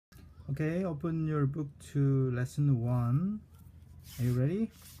Okay, open your book to lesson 1. Are you ready?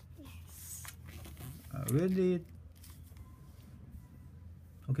 Yes. Where did...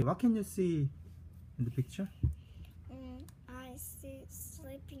 Okay, what can you see in the picture? I see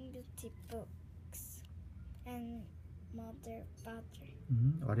Sleeping Beauty books and Mother Butter.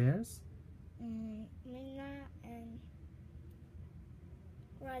 What else? Mina and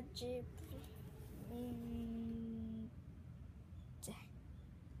Rajiv.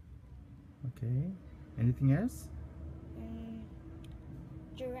 Okay, anything else?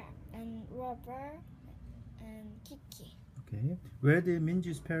 Giraffe and Robert and Kiki. Okay, where did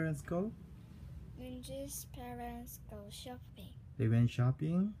Minju's parents go? Minju's parents go shopping. They went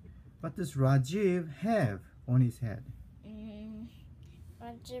shopping. What does Rajiv have on his head?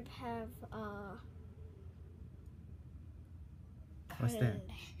 Rajiv have a What's that?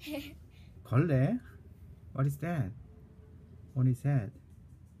 Kolle? What is that on his head?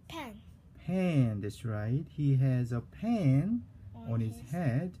 Pen. Pen, that's right. He has a pen on his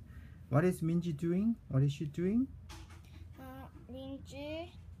head. What is Minji doing? What is she doing? Minji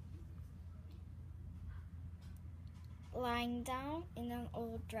lying down in an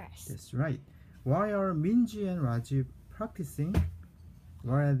old dress. That's right. Why are Minji and Rajiv practicing?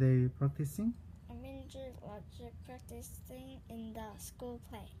 Why are they practicing? Minji and Rajiv practicing in the school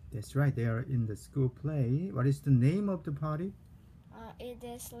play. That's right. They are in the school play. What is the name of the party? It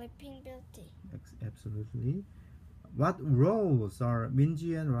is Sleeping Beauty. Absolutely. What roles are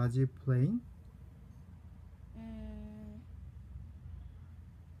Minji and Rajiv playing?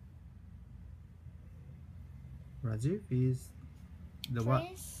 Rajiv is the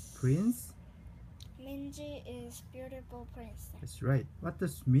Prince. what? Prince? Minji is beautiful princess. That's right. What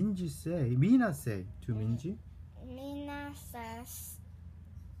does Minji say? Mina say to Minji? Mina says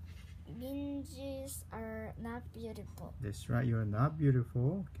Minjis are not beautiful. That's right. You're not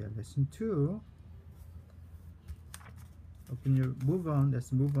beautiful. Okay, lesson 2. Move on.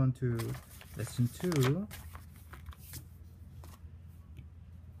 Let's move on to lesson 2.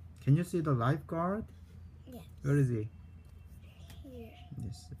 Can you see the lifeguard? Yes. Where is he? Here.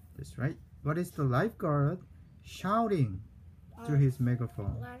 Yes, that's right. What is the lifeguard shouting to his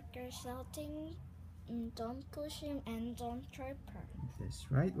megaphone? Lifeguard shouting, don't push him and don't trip her. That's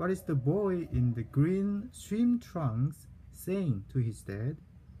right. What is the boy in the green swim trunks saying to his dad?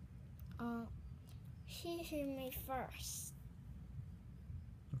 He hit me first.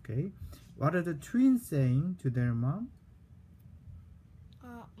 Okay. What are the twins saying to their mom?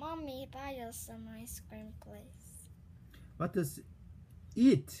 Mommy, buy us some ice cream, please. What does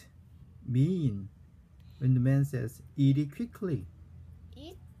eat mean when the man says eat it quickly?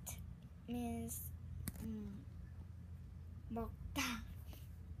 Eat means 먹다.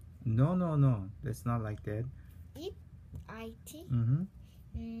 No. That's not like that. Eat, IT.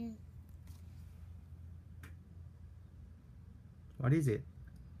 What is it?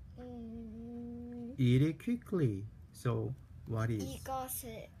 Eat it quickly. So what is?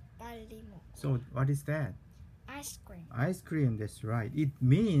 이것을 빨리 먹어. So what is that? Ice cream. Ice cream, that's right. It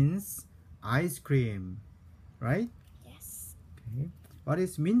means ice cream, right? Yes. Okay. What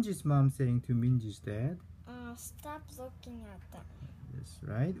is Minji's mom saying to Minji's dad? Stop looking at them. That's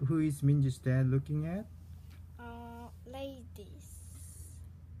right. Who is Minji's dad looking at? Ladies.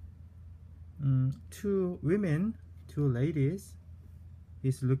 Two women, two ladies.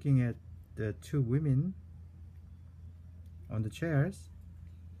 He's looking at the two women on the chairs.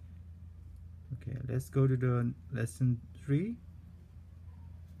 Okay, let's go to the lesson 3.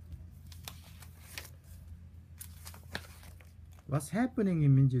 What's happening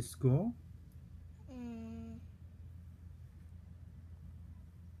in Minji's school?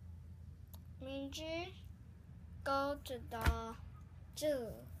 Minji go to the zoo.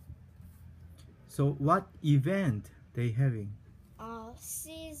 So what event they having?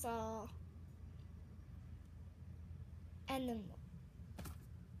 See the animal.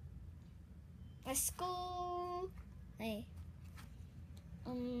 A school. Hey.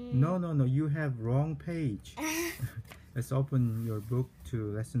 No. You have wrong page. Let's open your book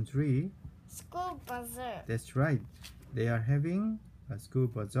to lesson 3. School bazaar. That's right. They are having a school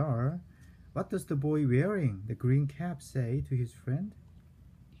bazaar. What does the boy wearing the green cap say to his friend?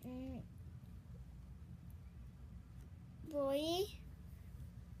 Boy,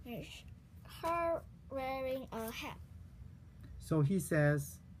 her wearing a hat. So he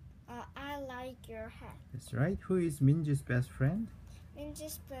says, I like your hat. that's right. Who is Minji's best friend?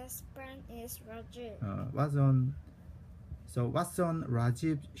 Minji's best friend is Rajiv. What's on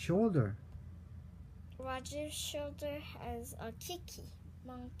Rajiv's shoulder? Rajiv's shoulder has a Kiki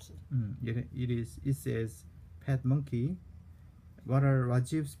monkey. It says pet monkey. What are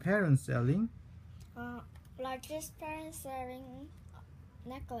Rajiv's parents selling? Largest parents selling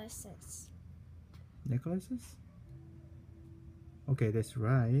necklaces. Necklaces? Okay, that's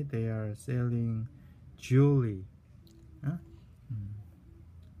right. They are selling jewelry. Huh?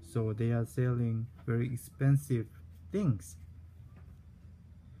 So they are selling very expensive things.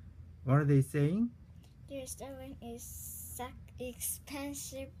 What are they saying? They're selling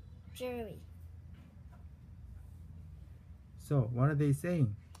expensive jewelry. So what are they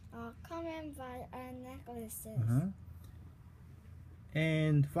saying? Come and buy our necklaces.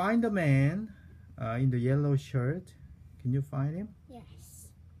 And find the man in the yellow shirt. Can you find him?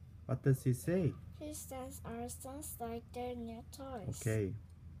 Yes. What does he say? He says our sons like their new toys. Okay.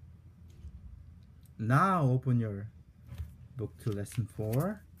 Now open your book to lesson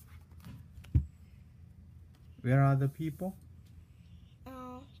 4. Where are the people?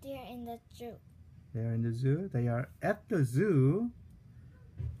 They are in the zoo. They are in the zoo. They are at the zoo.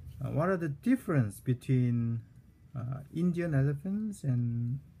 What are the difference between Indian elephants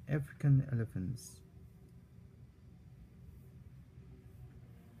and African elephants?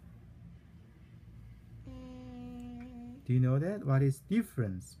 Do you know that? What is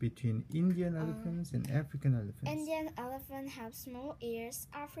difference between Indian elephants and African elephants? Indian elephant have small ears.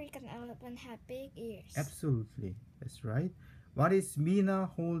 African elephant have big ears. Absolutely, that's right. What is Mina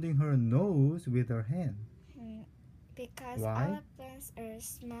holding her nose with her hand? Because Why? elephants are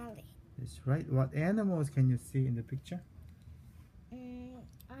smelly. That's right. What animals can you see in the picture?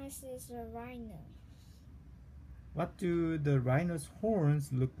 I see the rhino. What do the rhino's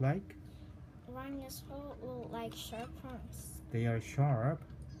horns look like? Rhinos look like sharp horns. They are sharp.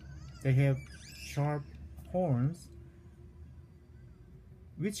 They have sharp horns.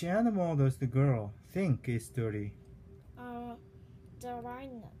 Which animal does the girl think is dirty? The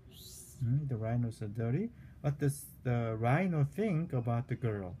rhinos. The rhinos are dirty. What does the rhino think about the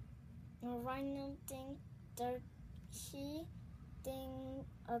girl? The rhino he thinks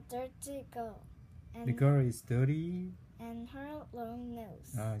a dirty girl. And the girl is dirty. And her long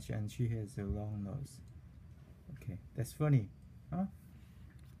nose. And she has a long nose. Okay, that's funny, huh?